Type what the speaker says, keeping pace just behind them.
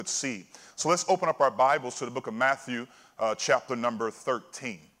seed. So let's open up our Bibles to the book of Matthew, chapter number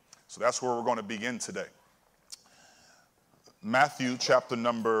 13. So that's where we're going to begin today. Matthew chapter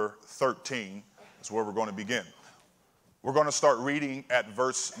number 13 is where we're going to begin. We're going to start reading at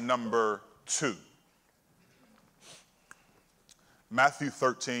verse number 2. Matthew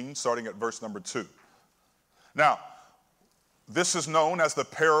 13, starting at verse number 2. Now, this is known as the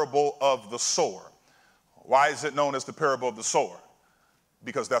parable of the sower. Why is it known as the parable of the sower?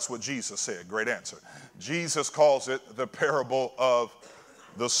 Because that's what Jesus said. Great answer. Jesus calls it the parable of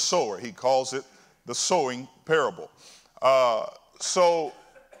the sower. He calls it the sowing parable. So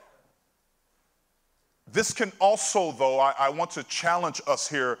this can also, though, I want to challenge us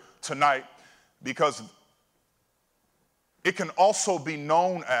here tonight, because it can also be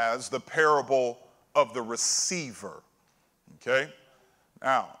known as the parable of the receiver. Okay?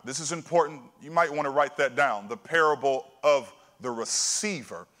 Now, this is important. You might want to write that down, the parable of the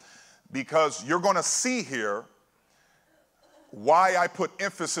receiver, because you're going to see here why I put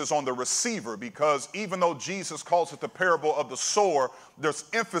emphasis on the receiver, because even though Jesus calls it the parable of the sower, there's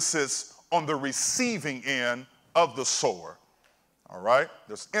emphasis on the receiving end of the sower. All right?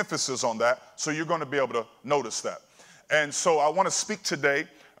 There's emphasis on that, so you're going to be able to notice that. And so I want to speak today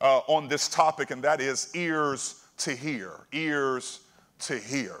on this topic, and that is ears to hear. Ears to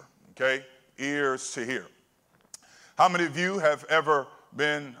hear. Okay? Ears to hear. How many of you have ever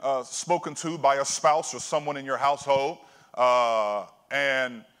been spoken to by a spouse or someone in your household,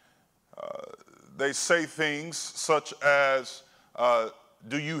 and they say things such as,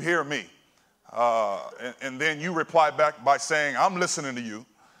 do you hear me? And then you reply back by saying, I'm listening to you,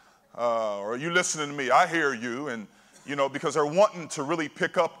 or you listening to me, I hear you. And, you know, because they're wanting to really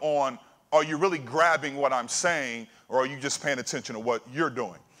pick up on, are you really grabbing what I'm saying, or are you just paying attention to what you're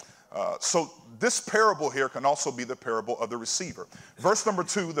doing? So this parable here can also be the parable of the receiver. Verse number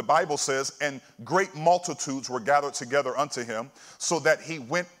 2, the Bible says, and great multitudes were gathered together unto him, so that he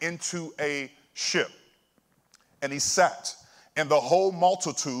went into a ship. And he sat, and the whole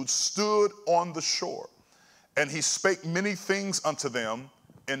multitude stood on the shore. And he spake many things unto them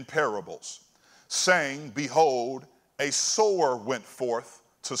in parables, saying, behold, a sower went forth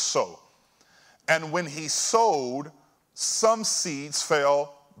to sow. And when he sowed, some seeds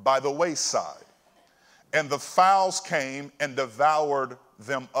fell by the wayside, and the fowls came and devoured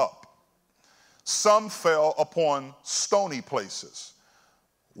them up. Some fell upon stony places,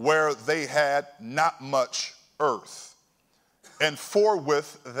 where they had not much earth, and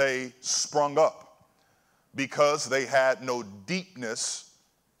forthwith they sprung up, because they had no deepness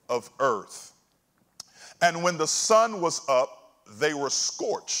of earth. And when the sun was up, they were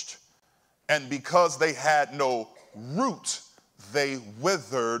scorched, and because they had no root, they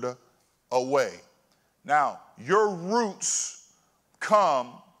withered away. Now, your roots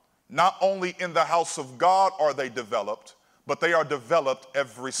come not only in the house of God are they developed, but they are developed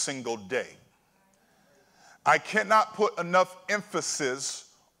every single day. I cannot put enough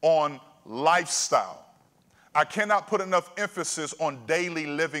emphasis on lifestyle. I cannot put enough emphasis on daily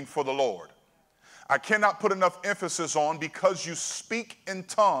living for the Lord. I cannot put enough emphasis on, because you speak in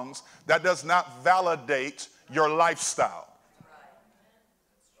tongues, that does not validate your lifestyle.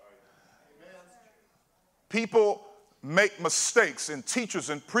 People make mistakes, and teachers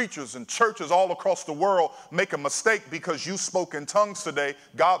and preachers and churches all across the world make a mistake because you spoke in tongues today.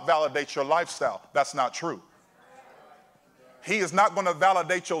 God validates your lifestyle. That's not true. He is not going to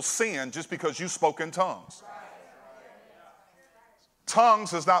validate your sin just because you spoke in tongues.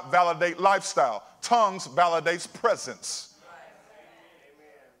 Tongues does not validate lifestyle. Tongues validates presence.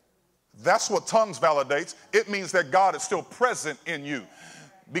 That's what tongues validates. It means that God is still present in you.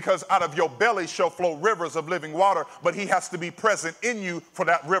 Because out of your belly shall flow rivers of living water, but he has to be present in you for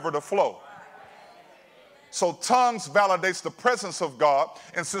that river to flow. So tongues validates the presence of God,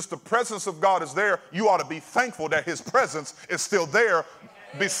 and since the presence of God is there, you ought to be thankful that his presence is still there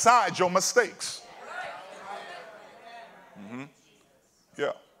beside your mistakes.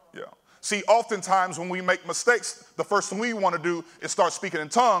 Yeah. See, oftentimes when we make mistakes, the first thing we want to do is start speaking in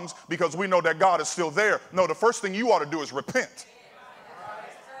tongues because we know that God is still there. No, the first thing you ought to do is repent.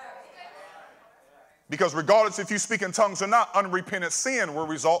 Because regardless if you speak in tongues or not, unrepentant sin will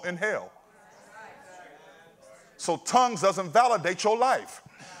result in hell. So tongues doesn't validate your life.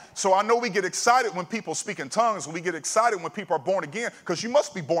 So I know we get excited when people speak in tongues, and we get excited when people are born again, because you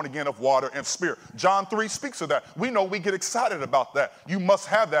must be born again of water and spirit. John 3 speaks of that. We know we get excited about that. You must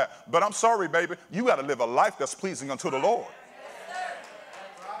have that. But I'm sorry, baby, you got to live a life that's pleasing unto the Lord.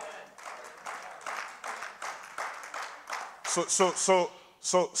 So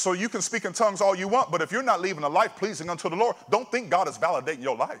So you can speak in tongues all you want, but if you're not living a life pleasing unto the Lord, don't think God is validating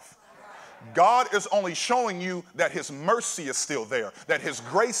your life. God is only showing you that his mercy is still there, that his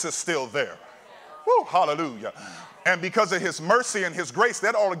grace is still there. Woo, hallelujah. And because of his mercy and his grace,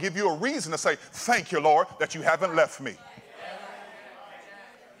 that ought to give you a reason to say, thank you, Lord, that you haven't left me.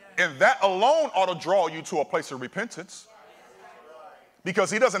 And that alone ought to draw you to a place of repentance,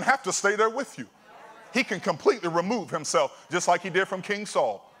 because he doesn't have to stay there with you. He can completely remove himself, just like he did from King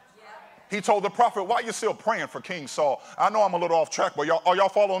Saul. He told the prophet, why are you still praying for King Saul? I know I'm a little off track, but are y'all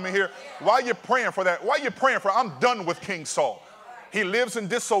following me here? Why are you praying for that? Why are you praying for, I'm done with King Saul. He lives in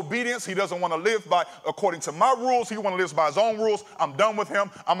disobedience. He doesn't want to live by according to my rules. He wants to live by his own rules. I'm done with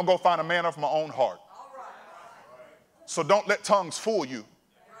him. I'm going to go find a man of my own heart. So don't let tongues fool you.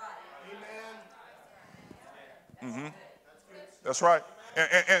 That's right.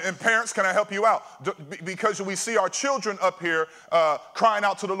 And parents, can I help you out? Because we see our children up here crying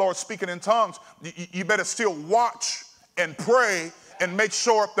out to the Lord, speaking in tongues. You better still watch and pray and make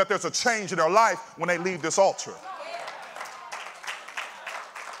sure that there's a change in their life when they leave this altar.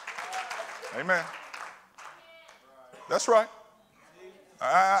 Amen. That's right.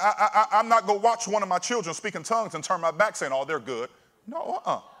 I'm not going to watch one of my children speak in tongues and turn my back saying, oh, they're good.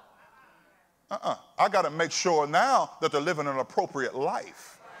 No, I got to make sure now that they're living an appropriate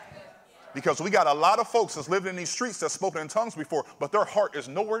life. Because we got a lot of folks that's lived in these streets that's spoken in tongues before, but their heart is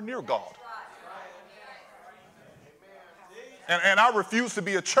nowhere near God. And I refuse to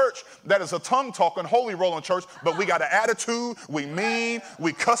be a church that is a tongue-talking, holy rolling church, but we got an attitude, we mean,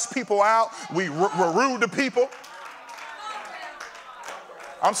 we cuss people out, we're rude to people.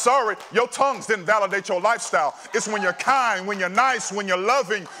 I'm sorry, your tongues didn't validate your lifestyle. It's when you're kind, when you're nice, when you're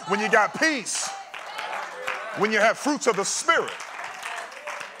loving, when you got peace, when you have fruits of the Spirit.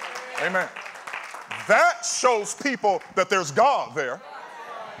 Amen. That shows people that there's God there.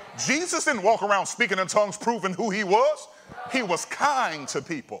 Jesus didn't walk around speaking in tongues, proving who he was. He was kind to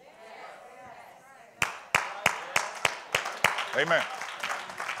people. Amen.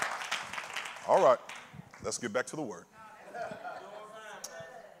 All right, let's get back to the word.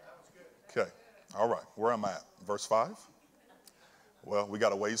 Okay, all right, where am I at? Verse 5? Well, we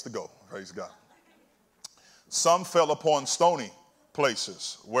got a ways to go, praise God. Some fell upon stony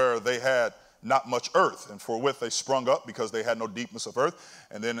places where they had not much earth, and forthwith they sprung up because they had no deepness of earth.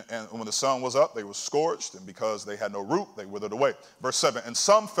 And when the sun was up, they were scorched, and because they had no root, they withered away. Verse 7, and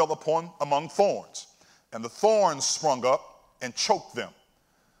some fell among thorns, and the thorns sprung up and choked them.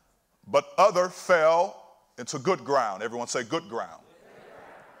 But other fell into good ground. Everyone say good ground.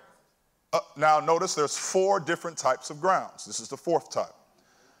 Now notice there's 4 different types of grounds. This is the 4th type.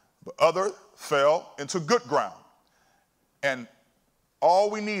 But other fell into good ground. And all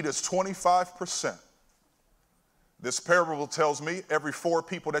we need is 25%. This parable tells me every 4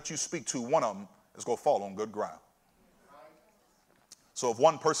 people that you speak to, one of them is going to fall on good ground. So if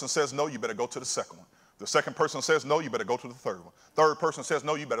one person says no, you better go to the second one. If the second person says no, you better go to the third one. Third person says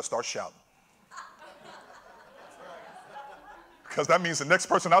no, you better start shouting. Because that means the next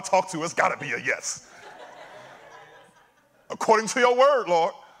person I talk to has got to be a yes. According to your word,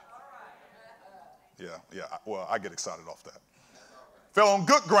 Lord. Yeah, well, I get excited off that. Fell on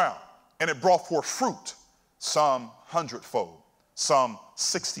good ground, and it brought forth fruit, some 100-fold, some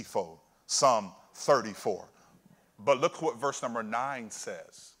 60-fold, some 30-fold. But look what verse number 9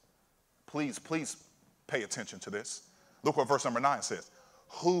 says. Please pay attention to this. Look what verse number 9 says.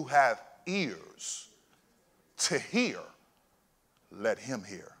 Who have ears to hear, let him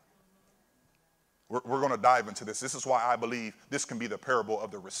hear. We're going to dive into this. This is why I believe this can be the parable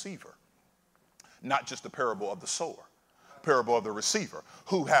of the receiver, not just the parable of the sower. Parable of the receiver.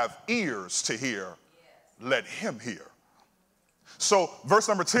 Who have ears to hear, let him hear. So verse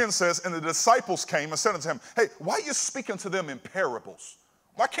number 10 says, and the disciples came and said unto him, hey, why are you speaking to them in parables?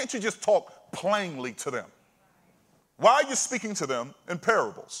 Why can't you just talk plainly to them? Why are you speaking to them in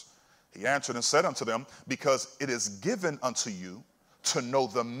parables? He answered and said unto them, because it is given unto you to know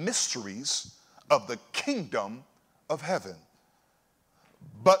the mysteries of the kingdom of heaven.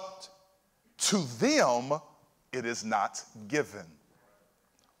 But to them it is not given.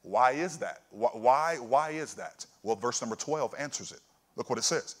 Why is that? Why is that? Well, verse number 12 answers it. Look what it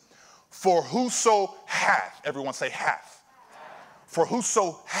says. For whoso hath, everyone say hath. For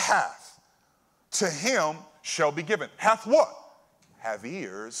whoso hath, to him shall be given. Hath what? Have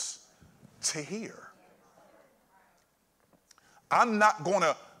ears to hear. I'm not going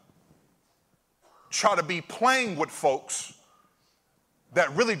to try to be playing with folks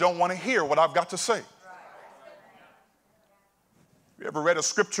that really don't want to hear what I've got to say. You ever read a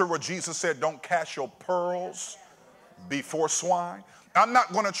scripture where Jesus said, don't cast your pearls before swine. I'm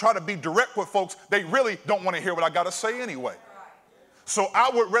not going to try to be direct with folks. They really don't want to hear what I got to say anyway. So I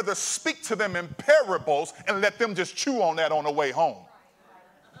would rather speak to them in parables and let them just chew on that on the way home.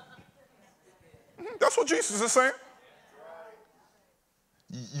 That's what Jesus is saying.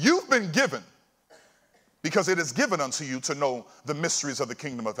 You've been given, because it is given unto you to know the mysteries of the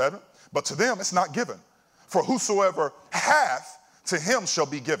kingdom of heaven. But to them it's not given. For whosoever hath, to him shall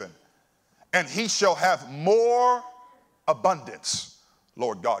be given, and he shall have more abundance.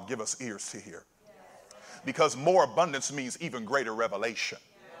 Lord God, give us ears to hear. Because more abundance means even greater revelation.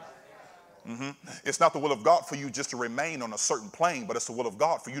 It's not the will of God for you just to remain on a certain plane, but it's the will of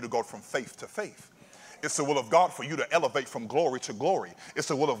God for you to go from faith to faith. It's the will of God for you to elevate from glory to glory. It's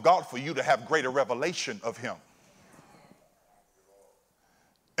the will of God for you to have greater revelation of him.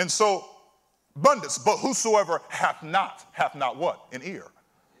 And so, abundance, but whosoever hath not what? An ear.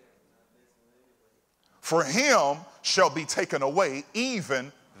 For him shall be taken away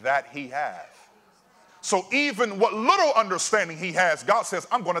even that he hath. So even what little understanding he has, God says,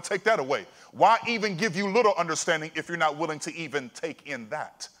 I'm going to take that away. Why even give you little understanding if you're not willing to even take in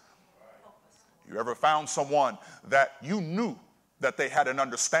that? You ever found someone that you knew that they had an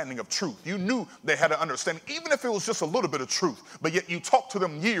understanding of truth? You knew they had an understanding, even if it was just a little bit of truth, but yet you talk to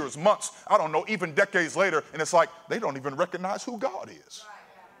them years, months, I don't know, even decades later, and it's like they don't even recognize who God is.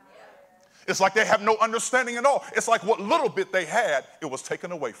 It's like they have no understanding at all. It's like what little bit they had, it was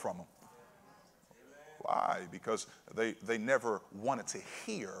taken away from them. Why? Because they never wanted to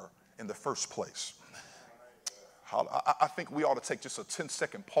hear in the first place. I think we ought to take just a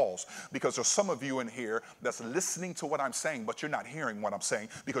 10-second pause, because there's some of you in here that's listening to what I'm saying, but you're not hearing what I'm saying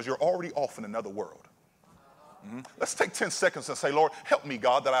because you're already off in another world. Let's take 10 seconds and say, Lord, help me,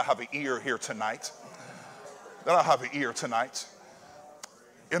 God, that I have an ear here tonight. That I have an ear tonight.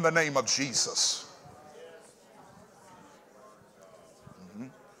 In the name of Jesus.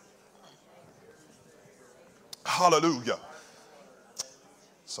 Hallelujah.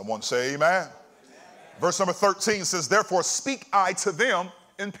 Someone say amen. Verse number 13 says, therefore speak I to them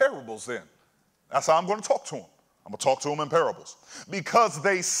in parables then. That's how I'm going to talk to them. I'm going to talk to them in parables. Because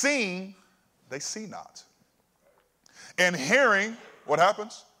they see not. And hearing, what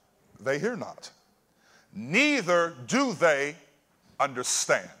happens? They hear not. Neither do they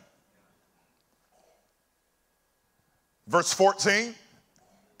understand. Verse 14,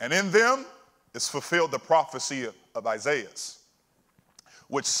 and in them is fulfilled the prophecy of Isaiah,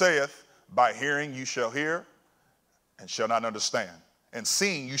 which saith, by hearing you shall hear and shall not understand, and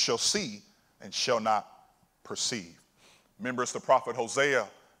seeing you shall see and shall not perceive. Remember, it's the prophet Hosea,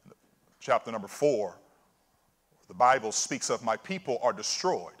 chapter number 4. The Bible speaks of my people are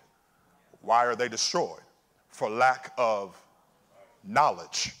destroyed. Why are they destroyed? For lack of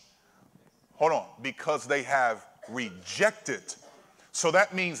knowledge. Hold on, because they have rejected. So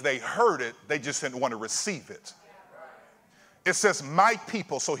that means they heard it, they just didn't want to receive it. It says my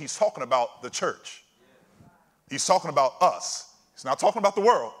people, so he's talking about the church. He's talking about us. He's not talking about the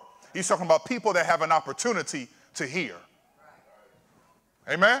world. He's talking about people that have an opportunity to hear.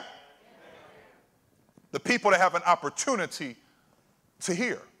 Amen? The people that have an opportunity to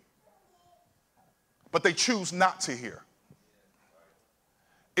hear, but they choose not to hear.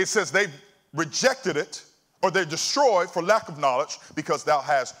 It says they've rejected it, or they're destroyed for lack of knowledge, because thou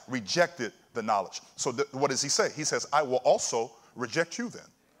hast rejected the knowledge. So what does he say? He says, I will also reject you then,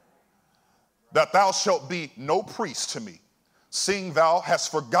 that thou shalt be no priest to me, seeing thou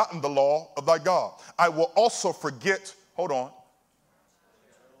hast forgotten the law of thy God. I will also forget, hold on.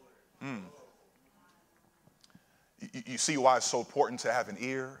 You see why it's so important to have an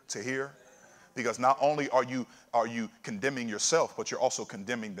ear to hear? Because not only are you condemning yourself, but you're also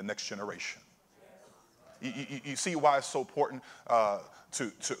condemning the next generation. You see why it's so important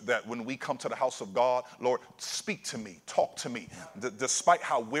that when we come to the house of God, Lord, speak to me, talk to me. Despite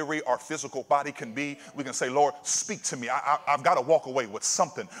how weary our physical body can be, we can say, Lord, speak to me. I've got to walk away with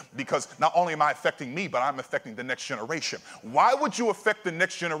something, because not only am I affecting me, but I'm affecting the next generation. Why would you affect the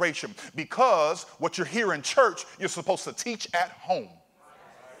next generation? Because what you're here in church, you're supposed to teach at home.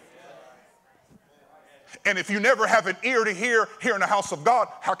 And if you never have an ear to hear here in the house of God,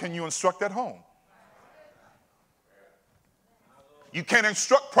 how can you instruct at home? You can't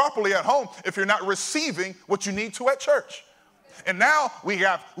instruct properly at home if you're not receiving what you need to at church. And now we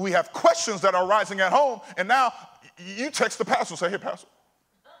have questions that are rising at home, and now you text the pastor and say, hey, pastor,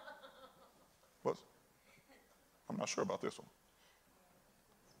 I'm not sure about this one.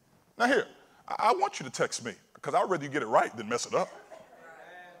 Now here, I want you to text me, because I'd rather you get it right than mess it up.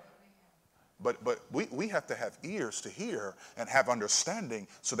 But we have to have ears to hear and have understanding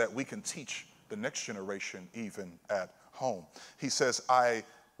so that we can teach the next generation even at home. He says, I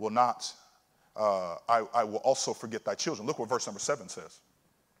will not, I will also forget thy children. Look what verse number 7 says.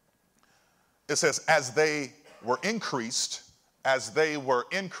 It says, as they were increased,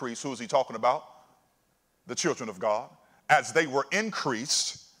 who is he talking about? The children of God. As they were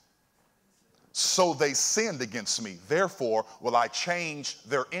increased, so they sinned against me. Therefore will I change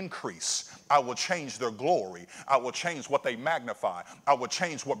their increase. I will change their glory. I will change what they magnify. I will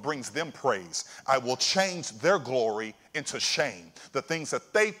change what brings them praise. I will change their glory into shame. The things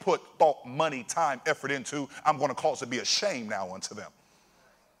that they put thought, money, time, effort into, I'm going to cause it to be a shame now unto them.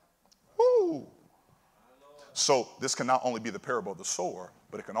 Woo! So this can not only be the parable of the sower,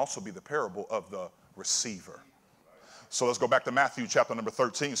 but it can also be the parable of the receiver. So let's go back to Matthew chapter number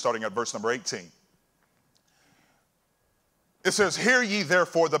 13, starting at verse number 18. It says, hear ye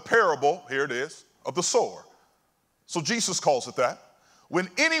therefore the parable, here it is, of the sower. So Jesus calls it that. When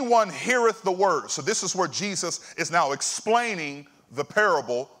anyone heareth the word, so this is where Jesus is now explaining the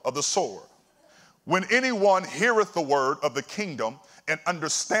parable of the sower. When anyone heareth the word of the kingdom and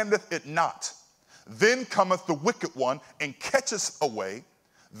understandeth it not, then cometh the wicked one and catcheth away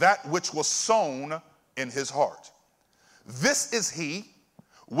that which was sown in his heart. This is he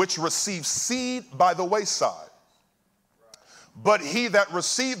which received seed by the wayside. But he that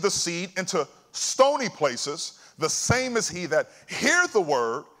received the seed into stony places, the same is he that heareth the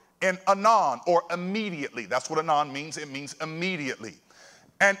word and anon, or immediately. That's what anon means. It means immediately.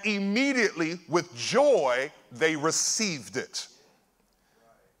 And immediately with joy they received it.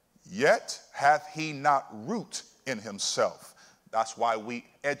 Yet hath he not root in himself. That's why we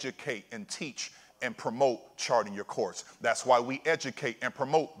educate and teach and promote charting your course. That's why we educate and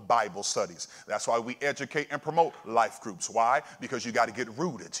promote Bible studies. That's why we educate and promote life groups. Why? Because you got to get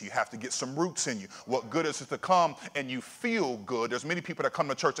rooted. So you have to get some roots in you. What good is it to come and you feel good? There's many people that come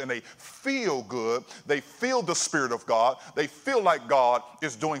to church and they feel good. They feel the Spirit of God. They feel like God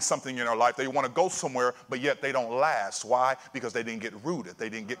is doing something in their life. They want to go somewhere, but yet they don't last. Why? Because they didn't get rooted. They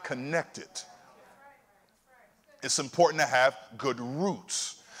didn't get connected. It's important to have good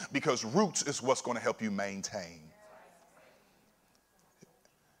roots, because roots is what's going to help you maintain.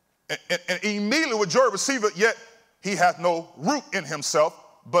 And immediately with joy receiveth, yet he hath no root in himself,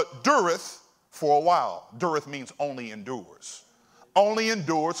 but dureth for a while. Dureth means only endures. Only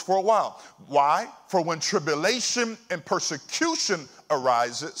endures for a while. Why? For when tribulation and persecution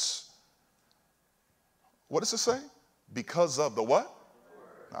arises, what does it say? Because of the what?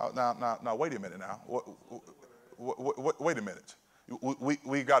 Now, wait a minute now. Wait a minute.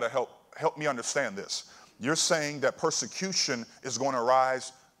 We got to help me understand this. You're saying that persecution is going to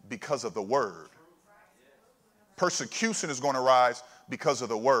rise because of the word. Persecution is going to rise because of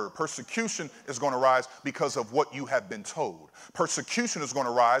the word. Persecution is going to rise because of what you have been told. Persecution is going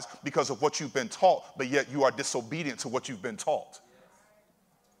to rise because of what you've been taught, but yet you are disobedient to what you've been taught.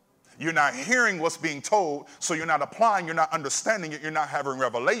 You're not hearing what's being told, so you're not applying, you're not understanding it, you're not having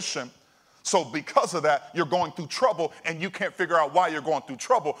revelation. So because of that, you're going through trouble, and you can't figure out why you're going through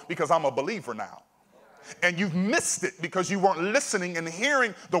trouble, because I'm a believer now. And you've missed it because you weren't listening and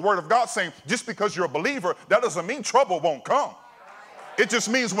hearing the word of God saying, just because you're a believer, that doesn't mean trouble won't come. It just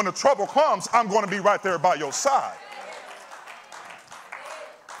means when the trouble comes, I'm going to be right there by your side.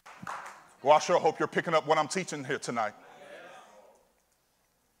 Well, I sure hope you're picking up what I'm teaching here tonight.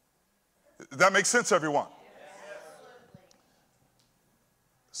 Does that make sense, everyone?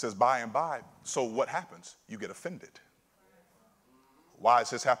 It says by and by. So what happens? You get offended. Why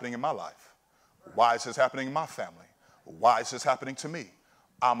is this happening in my life? Why is this happening in my family? Why is this happening to me?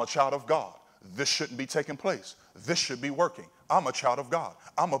 I'm a child of God. This shouldn't be taking place. This should be working. I'm a child of God.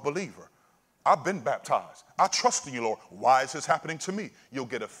 I'm a believer. I've been baptized. I trust in you, Lord. Why is this happening to me? You'll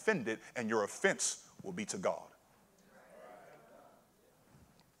get offended, and your offense will be to God.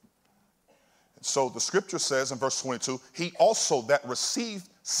 So the scripture says in verse 22, he also that received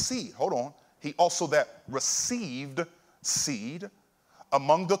seed, he also that received seed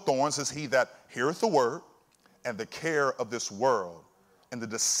among the thorns is he that heareth the word, and the care of this world and the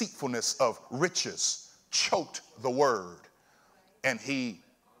deceitfulness of riches choked the word, and he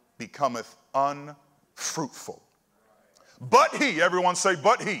becometh unfruitful. But he, everyone say,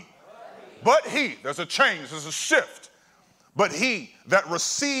 but he. But he, there's a change, there's a shift. But he that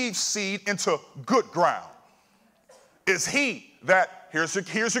receives seed into good ground is he that, here's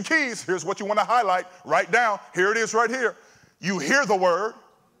your keys, here's what you want to highlight, write down, here it is right here. You hear the word,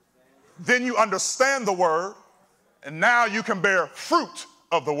 then you understand the word, and now you can bear fruit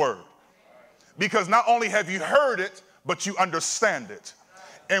of the word. Because not only have you heard it, but you understand it.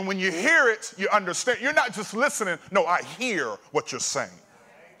 And when you hear it, you understand. You're not just listening. No, I hear what you're saying.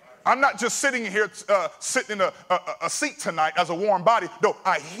 I'm not just sitting here, sitting in a seat tonight as a warm body. No,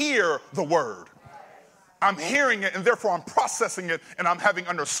 I hear the word. I'm hearing it, and therefore I'm processing it, and I'm having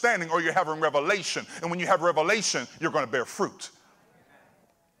understanding, or you're having revelation. And when you have revelation, you're going to bear fruit.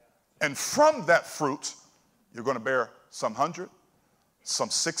 And from that fruit, you're going to bear some 100,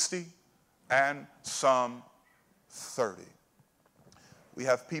 some 60, and some 30. We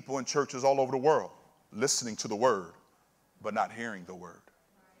have people in churches all over the world listening to the word, but not hearing the word.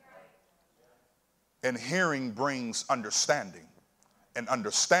 And hearing brings understanding, and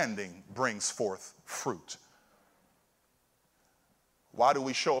understanding brings forth fruit. Why do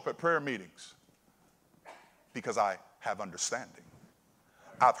we show up at prayer meetings? Because I have understanding.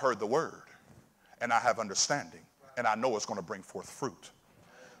 I've heard the word, and I have understanding, and I know it's going to bring forth fruit.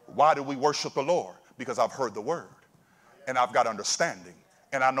 Why do we worship the Lord? Because I've heard the word, and I've got understanding,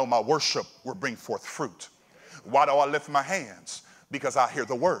 and I know my worship will bring forth fruit. Why do I lift my hands? Because I hear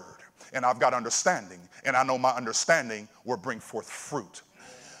the word, and I've got understanding, and I know my understanding will bring forth fruit.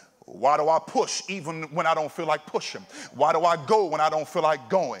 Why do I push even when I don't feel like pushing? Why do I go when I don't feel like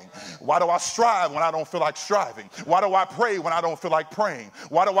going? Why do I strive when I don't feel like striving? Why do I pray when I don't feel like praying?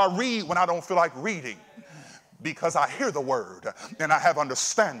 Why do I read when I don't feel like reading? Because I hear the word and I have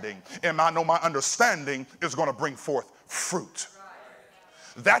understanding, and I know my understanding is going to bring forth fruit.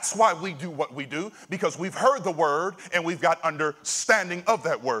 That's why we do what we do, because we've heard the word and we've got understanding of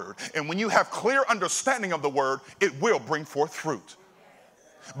that word. And when you have clear understanding of the word, it will bring forth fruit.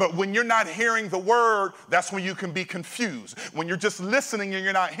 But when you're not hearing the word, that's when you can be confused. When you're just listening and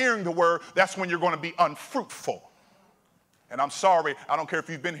you're not hearing the word, that's when you're going to be unfruitful. And I'm sorry, I don't care if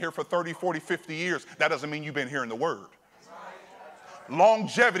you've been here for 30, 40, 50 years. That doesn't mean you've been hearing the word.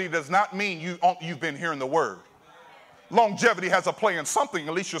 Longevity does not mean you've been hearing the word. Longevity has a play in something.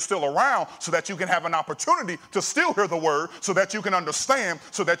 At least you're still around so that you can have an opportunity to still hear the word, so that you can understand,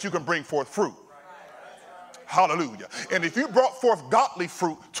 so that you can bring forth fruit. Hallelujah. And if you brought forth godly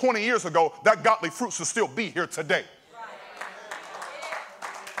fruit 20 years ago, that godly fruit should still be here today.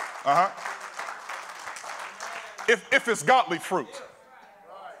 If it's godly fruit.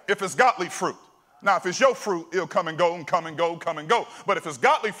 If it's godly fruit. Now, if it's your fruit, it'll come and go and come and go, come and go. But if it's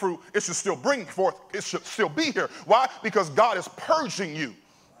godly fruit, it should still bring forth, it should still be here. Why? Because God is purging you.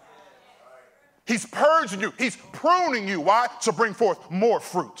 He's purging you. He's pruning you. Why? To bring forth more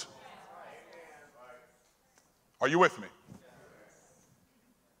fruit. Are you with me?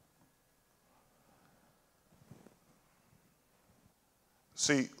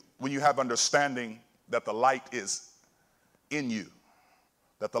 See, when you have understanding that the light is in you,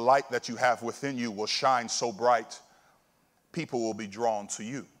 that the light that you have within you will shine so bright, people will be drawn to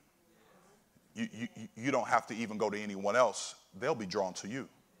you. You don't have to even go to anyone else. They'll be drawn to you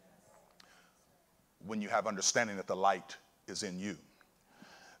when you have understanding that the light is in you.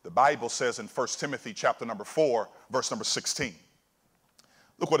 The Bible says in 1 Timothy chapter number 4, verse number 16.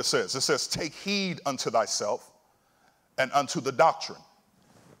 Look what it says. It says, take heed unto thyself and unto the doctrine.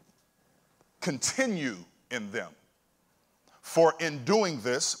 Continue in them. For in doing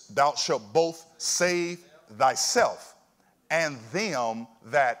this, thou shalt both save thyself and them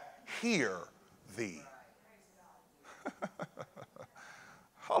that hear thee.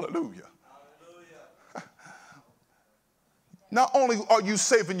 Hallelujah. Not only are you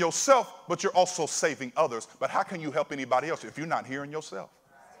saving yourself, but you're also saving others. But how can you help anybody else if you're not hearing yourself?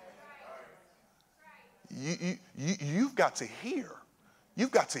 You've got to hear.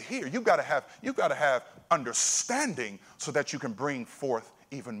 You've got to hear. You've got to have understanding so that you can bring forth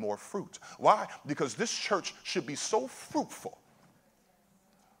even more fruit. Why? Because this church should be so fruitful.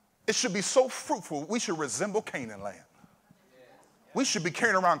 It should be so fruitful. We should resemble Canaan land. We should be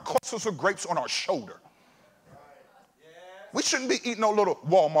carrying around clusters of grapes on our shoulder. We shouldn't be eating no little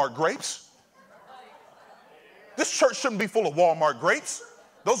Walmart grapes. This church shouldn't be full of Walmart grapes.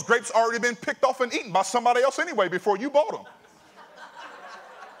 Those grapes already been picked off and eaten by somebody else anyway before you bought them.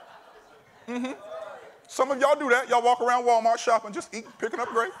 Some of y'all do that. Y'all walk around Walmart shopping, just eating, picking up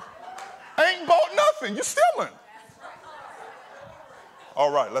grapes. Ain't bought nothing. You're stealing.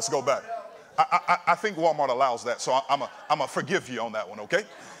 All right, let's go back. I think Walmart allows that, so I'm going to forgive you on that one, okay?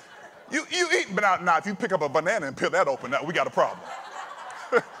 You eat, but now if you pick up a banana and peel that open, now we got a problem.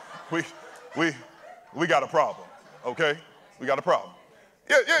 we got a problem, okay? We got a problem.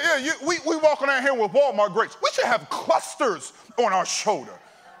 Yeah. We walk around here with Walmart grapes. We should have clusters on our shoulder.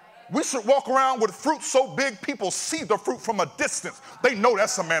 We should walk around with fruit so big people see the fruit from a distance. They know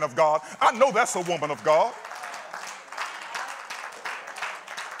that's a man of God. I know that's a woman of God.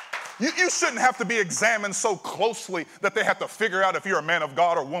 You shouldn't have to be examined so closely that they have to figure out if you're a man of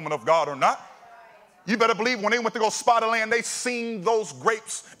God or woman of God or not. You better believe when they went to go spy the land, they seen those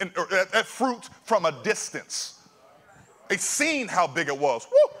grapes and that fruit from a distance. They seen how big it was.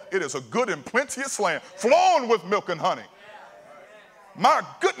 Woo! It is a good and plenteous land, flowing with milk and honey. My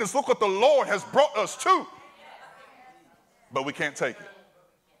goodness, look what the Lord has brought us to. But we can't take it.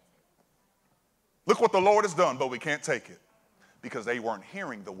 Look what the Lord has done, but we can't take it. Because they weren't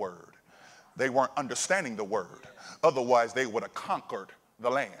hearing the word. They weren't understanding the word. Otherwise, they would have conquered the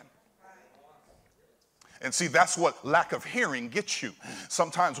land. And see, that's what lack of hearing gets you.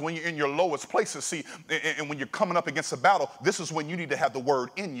 Sometimes when you're in your lowest places, see, and when you're coming up against a battle, this is when you need to have the word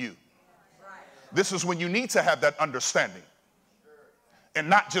in you. This is when you need to have that understanding. And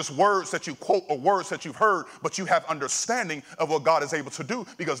not just words that you quote or words that you've heard, but you have understanding of what God is able to do.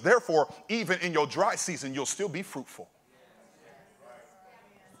 Because therefore, even in your dry season, you'll still be fruitful.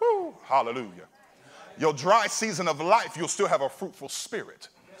 Woo, hallelujah. Your dry season of life, you'll still have a fruitful spirit.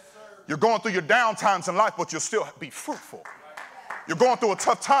 You're going through your down times in life, but you'll still be fruitful. You're going through a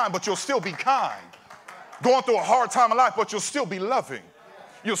tough time, but you'll still be kind. Going through a hard time in life, but you'll still be loving.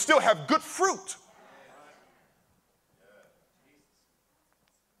 You'll still have good fruit.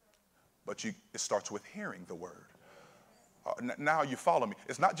 But it starts with hearing the word. Now you follow me.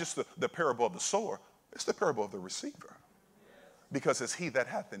 It's not just the parable of the sower. It's the parable of the receiver. Because it's he that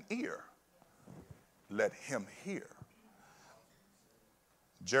hath an ear, let him hear.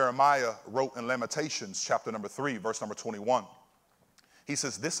 Jeremiah wrote in Lamentations chapter number 3, verse number 21. He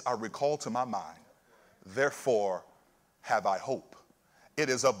says, this I recall to my mind, therefore have I hope. It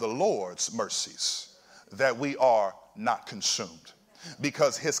is of the Lord's mercies that we are not consumed,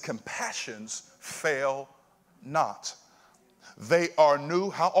 because his compassions fail not. They are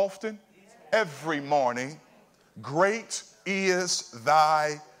new, how often? Every morning. Great is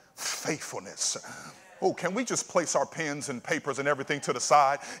thy faithfulness. Oh, can we just place our pens and papers and everything to the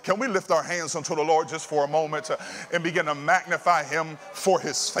side? Can we lift our hands unto the Lord just for a moment and begin to magnify him for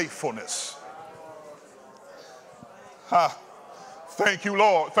his faithfulness? Thank you,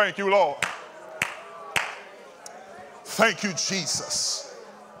 Lord. Thank you, Lord. Thank you, Jesus.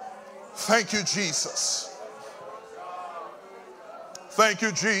 Thank you, Jesus. Thank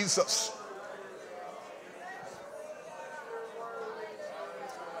you, Jesus.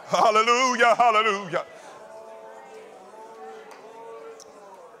 Hallelujah, hallelujah.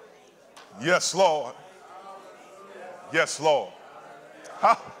 Yes, Lord. Yes, Lord.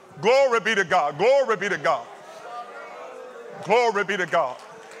 Glory be to God. Glory be to God. Glory be to God.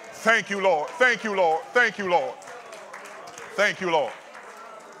 Thank you, Lord. Thank you, Lord. Thank you, Lord. Thank you, Lord.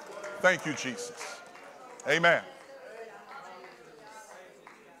 Thank you, Jesus. Amen.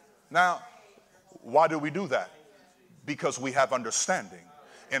 Now, why do we do that? Because we have understanding.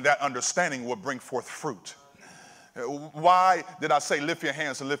 And that understanding will bring forth fruit. Why did I say lift your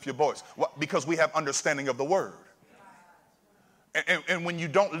hands and lift your voice? Because we have understanding of the word. And when you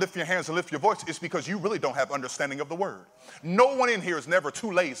don't lift your hands and lift your voice, it's because you really don't have understanding of the word. No one in here is never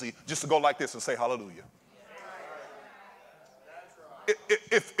too lazy just to go like this and say hallelujah.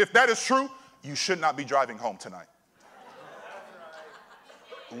 If that is true, you should not be driving home tonight.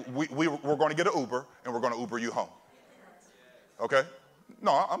 We're going to get an Uber, and we're going to Uber you home. Okay?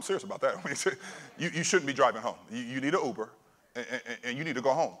 No, I'm serious about that. You shouldn't be driving home. You need an Uber, and you need to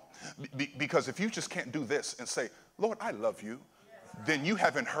go home. Because if you just can't do this and say, Lord, I love you, then you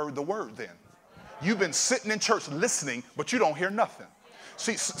haven't heard the word then. You've been sitting in church listening, but you don't hear nothing.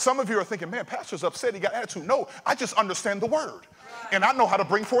 See, some of you are thinking, man, pastor's upset, he got attitude. No, I just understand the word, and I know how to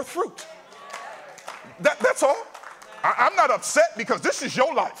bring forth fruit. That's all. I'm not upset because this is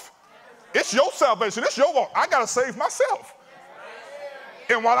your life. It's your salvation. It's your walk. I got to save myself.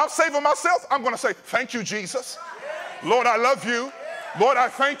 And while I'm saving myself, I'm going to say, thank you, Jesus. Lord, I love you. Lord, I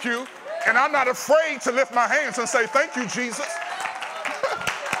thank you. And I'm not afraid to lift my hands and say, thank you, Jesus.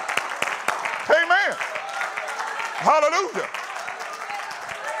 Amen. Hallelujah.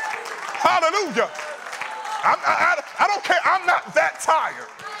 Hallelujah. I don't care. I'm not that tired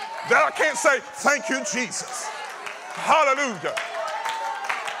that I can't say, thank you, Jesus. Hallelujah.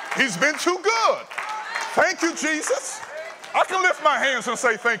 He's been too good. Thank you, Jesus. I can lift my hands and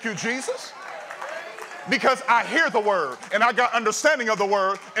say, thank you, Jesus. Because I hear the word and I got understanding of the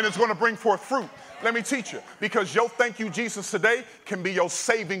word, and it's going to bring forth fruit. Let me teach you. Because your thank you, Jesus today can be your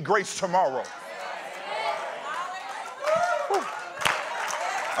saving grace tomorrow.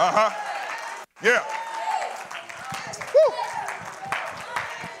 Yeah.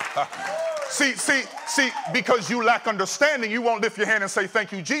 See, because you lack understanding, you won't lift your hand and say,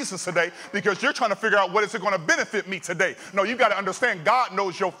 thank you, Jesus, today, because you're trying to figure out what is it going to benefit me today. No, you got to understand God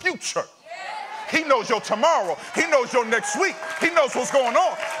knows your future. He knows your tomorrow. He knows your next week. He knows what's going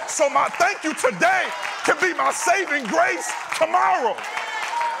on. So my thank you today can be my saving grace tomorrow.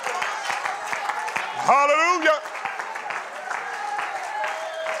 Hallelujah.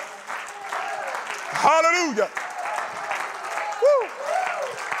 Hallelujah. Woo.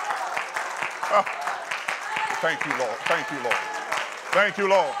 Thank you, Lord. Thank you, Lord. Thank you,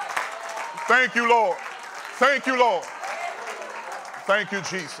 Lord. Thank you, Lord. Thank you, Lord. Thank you,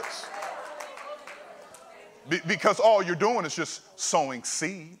 Jesus. Because all you're doing is just sowing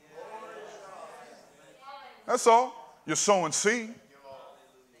seed. That's all. You're sowing seed.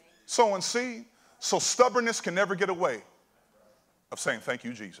 Sowing seed. So stubbornness can never get away of saying, thank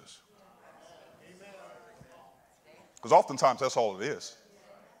you, Jesus. Because oftentimes that's all it is.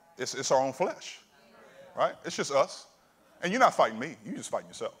 It's our own flesh, right? It's just us. And you're not fighting me. You're just fighting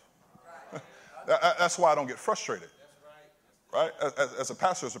yourself. That's why I don't get frustrated, right? As a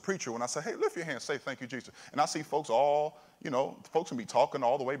pastor, as a preacher, when I say, hey, lift your hand, say thank you, Jesus. And I see folks folks can be talking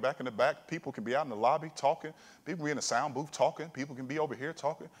all the way back in the back. People can be out in the lobby talking. People can be in the sound booth talking. People can be over here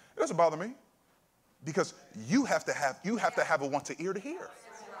talking. It doesn't bother me because you have to have a want to ear to hear.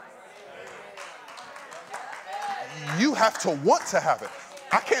 You have to want to have it.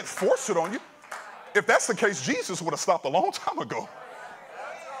 I can't force it on you. If that's the case, Jesus would have stopped a long time ago.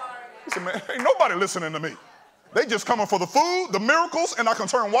 He said, man, ain't nobody listening to me. They just coming for the food, the miracles, and I can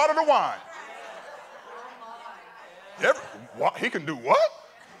turn water to wine. He can do what?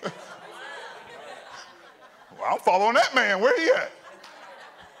 Well, I'm following that man. Where he at?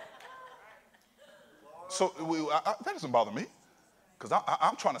 So that doesn't bother me because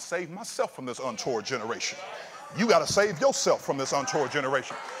I'm trying to save myself from this untoward generation. You got to save yourself from this untoward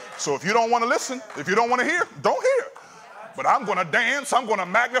generation. So if you don't want to listen, if you don't want to hear, don't hear. But I'm going to dance. I'm going to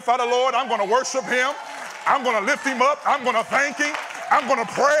magnify the Lord. I'm going to worship him. I'm going to lift him up. I'm going to thank him. I'm going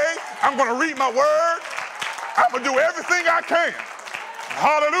to pray. I'm going to read my word. I'm going to do everything I can.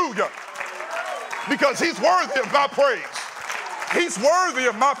 Hallelujah. Because he's worthy of my praise. He's worthy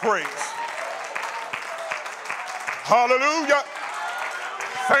of my praise. Hallelujah.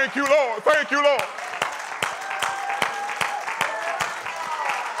 Thank you, Lord. Thank you, Lord.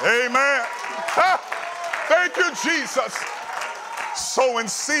 Amen. Thank you, Jesus. Sowing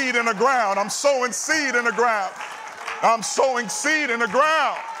seed in the ground. I'm sowing seed in the ground. I'm sowing seed in the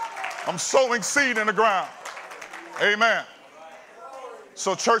ground. I'm sowing seed in the ground. Amen.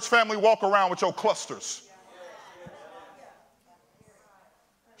 So church family, walk around with your clusters.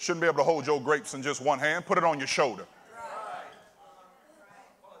 Shouldn't be able to hold your grapes in just one hand. Put it on your shoulder.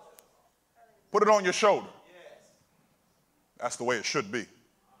 Put it on your shoulder. That's the way it should be.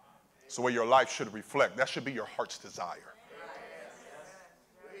 It's the way your life should reflect. That should be your heart's desire.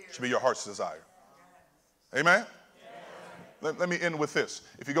 It should be your heart's desire. Amen? Let me end with this.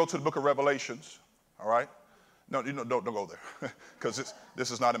 If you go to the book of Revelations, all right? No, don't go there because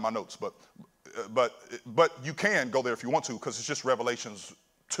this is not in my notes. But you can go there if you want to because it's just Revelations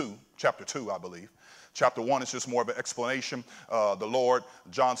 2, chapter 2, I believe. Chapter 1 is just more of an explanation. The Lord,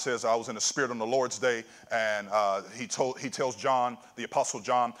 John says, I was in the Spirit on the Lord's day, and he tells John, the Apostle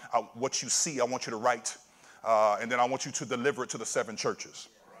John, what you see, I want you to write, and then I want you to deliver it to the 7 churches.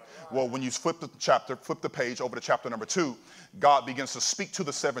 Well, when you flip the page over to chapter number 2, God begins to speak to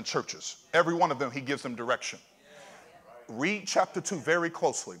the 7 churches. Every one of them, he gives them direction. Read chapter 2 very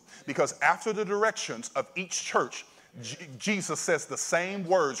closely, because after the directions of each church, Jesus says the same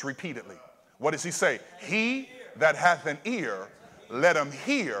words repeatedly. What does he say? He that hath an ear, let him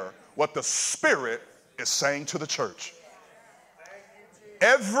hear what the Spirit is saying to the church.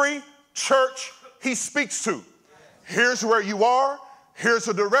 Every church he speaks to, here's where you are, here's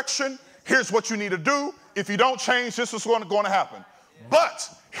the direction, here's what you need to do. If you don't change, this is going to happen. But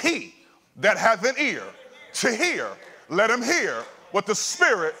he that hath an ear to hear, let him hear what the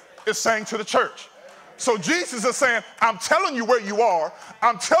Spirit is saying to the church. So Jesus is saying, I'm telling you where you are.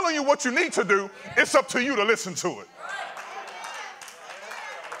 I'm telling you what you need to do. It's up to you to listen to it.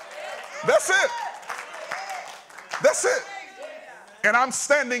 That's it. That's it. And I'm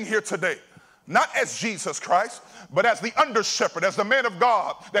standing here today, not as Jesus Christ, but as the under shepherd, as the man of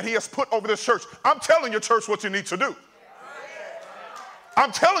God that he has put over this church. I'm telling your church what you need to do.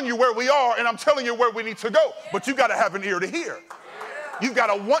 I'm telling you where we are, and I'm telling you where we need to go. But you got to have an ear to hear. You've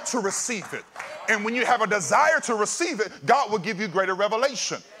got to want to receive it. And when you have a desire to receive it, God will give you greater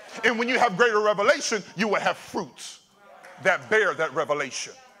revelation. And when you have greater revelation, you will have fruits that bear that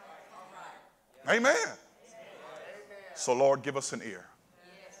revelation. Amen. So Lord, give us an ear.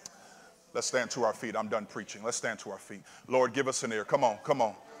 Let's stand to our feet. I'm done preaching. Let's stand to our feet. Lord, give us an ear. Come on, come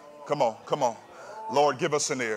on, come on, come on. Lord, give us an ear.